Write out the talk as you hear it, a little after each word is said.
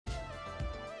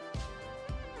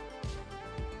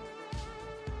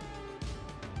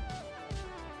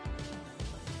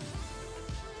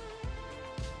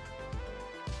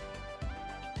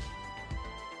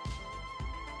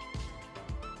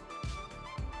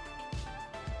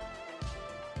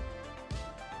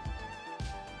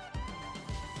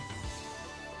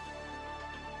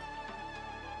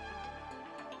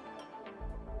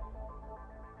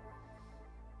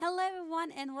Hello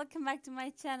everyone and welcome back to my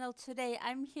channel. Today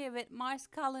I'm here with Mars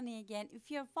Colony again.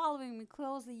 If you're following me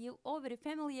closely, you already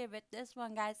familiar with this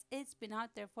one, guys. It's been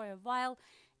out there for a while,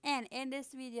 and in this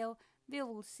video we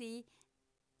will see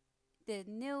the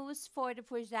news for the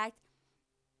project.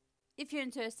 If you're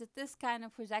interested in this kind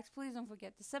of projects, please don't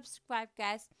forget to subscribe,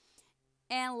 guys,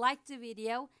 and like the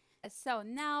video. So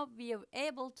now we are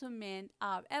able to mint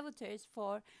our avatars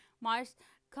for Mars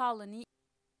Colony.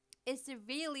 It's a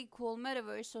really cool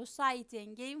metaverse society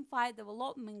and GameFi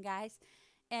development, guys,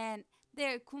 and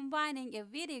they're combining a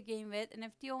video game with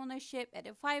NFT ownership, a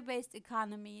DeFi-based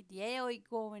economy, the AI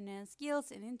governance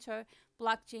skills, and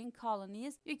inter-blockchain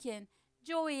colonies. You can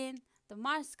join the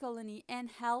Mars colony and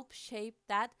help shape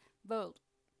that world.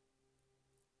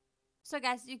 So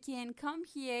guys, you can come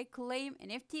here, claim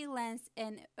NFT lands,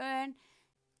 and earn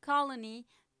colony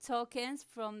tokens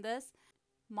from this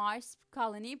Mars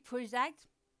colony project.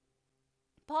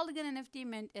 Polygon NFT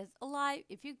mint is alive.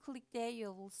 If you click there,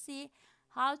 you will see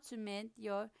how to mint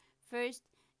your first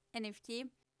NFT.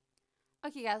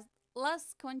 Okay guys,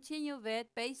 let's continue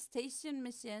with base station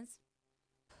missions.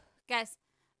 Guys,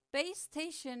 base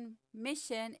station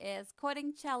mission is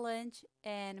coding challenge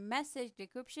and message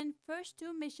decryption. First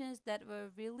two missions that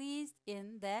were released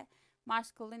in the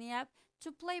Mars colony app.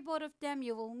 To play both of them,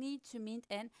 you will need to mint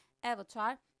an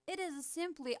avatar. It is a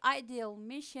simply ideal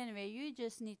mission where you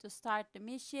just need to start the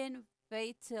mission,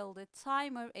 wait till the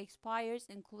timer expires,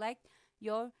 and collect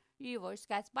your rewards,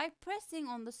 guys. By pressing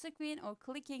on the screen or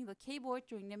clicking the keyboard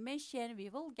during the mission, we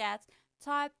will get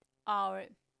typed our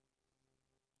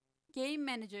game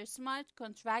manager smart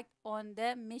contract on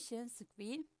the mission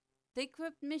screen.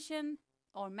 Decrypt mission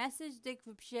or message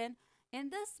decryption. In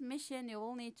this mission, you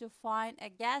will need to find a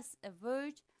guess a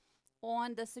word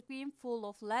on the screen full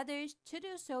of letters. To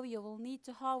do so, you will need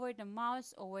to hover the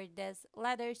mouse over these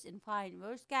letters and find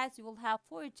words, guys. You will have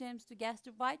 4 attempts to guess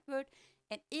the right word,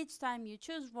 and each time you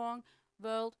choose wrong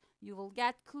word, you will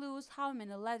get clues how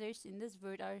many letters in this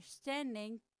word are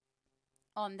standing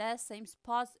on the same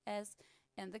spot as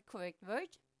in the correct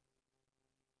word.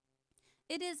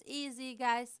 It is easy,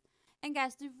 guys. And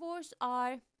guys, the rewards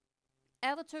are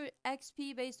avatar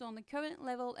XP based on the current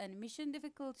level and mission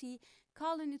difficulty,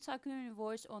 colony token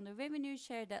rewards on the revenue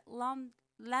share that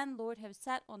landlord have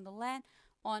set on the land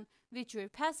on which you're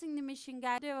passing the mission,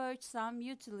 guys. There are some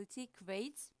utility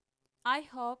crates. I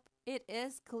hope it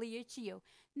is clear to you.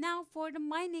 Now for the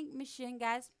mining mission,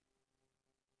 guys,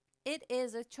 it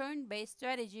is a turn-based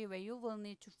strategy where you will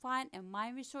need to find and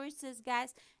mine resources,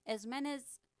 guys, as many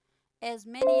as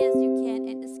you can,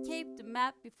 and escape the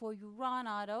map before you run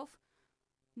out of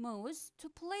moves. To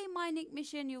play mining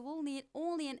mission, you will need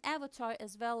only an avatar,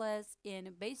 as well as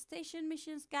in base station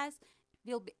missions, guys.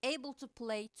 You'll be able to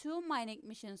play 2 mining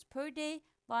missions per day,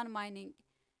 1 mining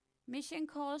mission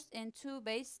cost and 2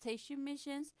 base station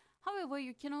missions. However,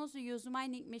 you can also use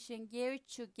mining mission gear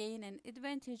to gain an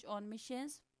advantage on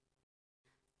missions.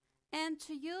 And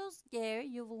to use gear,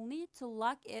 you will need to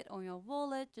lock it on your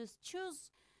wallet. Just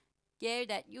choose gear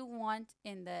that you want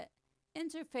in the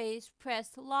interface,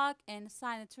 press lock, and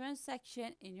sign a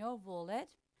transaction in your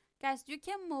wallet. Guys, you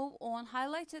can move on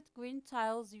highlighted green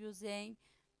tiles using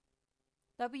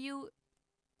WASD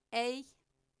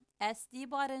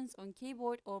buttons on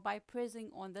keyboard, or by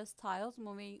pressing on these tiles.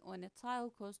 Moving on a tile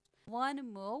costs 1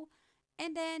 move,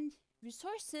 and then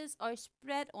resources are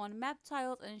spread on map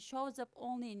tiles and shows up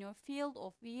only in your field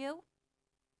of view.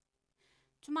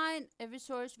 To mine a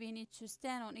resource, we need to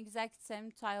stand on exact same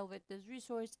tile with this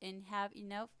resource and have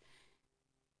enough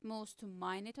moves to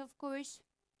mine it, of course.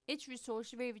 Each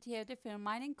resource rarity have different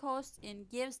mining costs and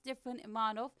gives different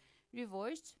amount of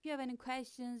rewards. If you have any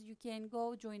questions, you can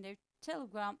go join their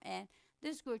Telegram and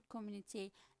Discord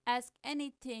community. Ask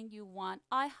anything you want.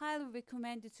 I highly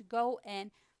recommend you to go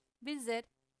and visit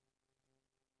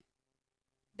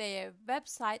their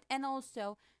website and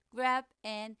also grab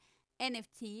an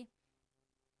NFT.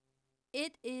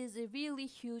 It is a really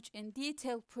huge and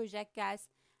detailed project, guys.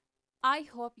 I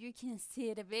hope you can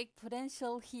see the big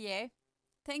potential here.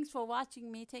 Thanks for watching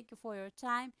me. Thank you for your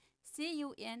time. See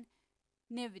you in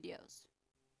new videos.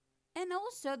 And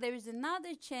also, there is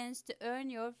another chance to earn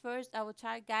your first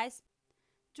avatar, guys.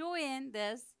 Join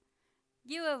this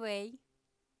giveaway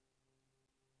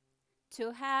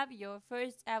to have your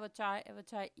first avatar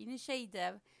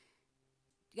initiative.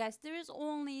 Guys, there is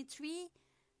only 3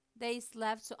 days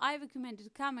left, so I recommend you to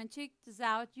come and check this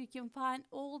out. You can find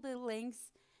all the links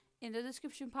in the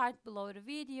description part below the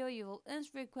video. You will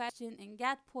answer a question and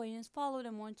get points. Follow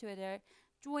them on Twitter,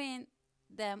 join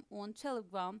them on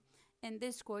Telegram and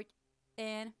Discord,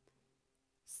 and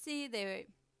see their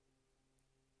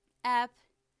app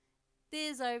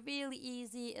These are really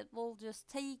easy. It will just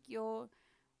take your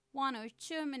 1 or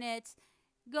 2 minutes.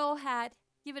 Go ahead,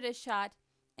 give it a shot,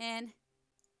 and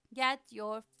get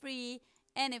your free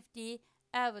NFT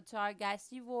avatar, guys.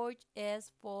 Reward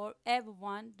is for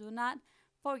everyone. Do not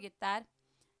forget that.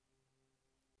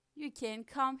 You can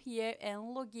come here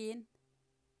and log in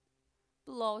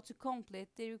below to complete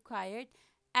the required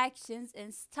actions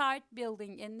and start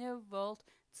building a new world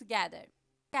together.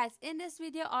 Guys, in this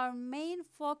video, our main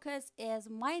focus is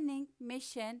mining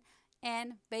mission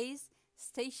and base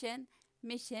station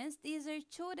missions. These are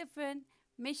two different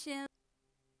missions.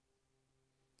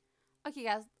 Okay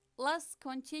guys, let's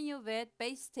continue with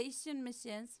base station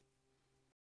missions.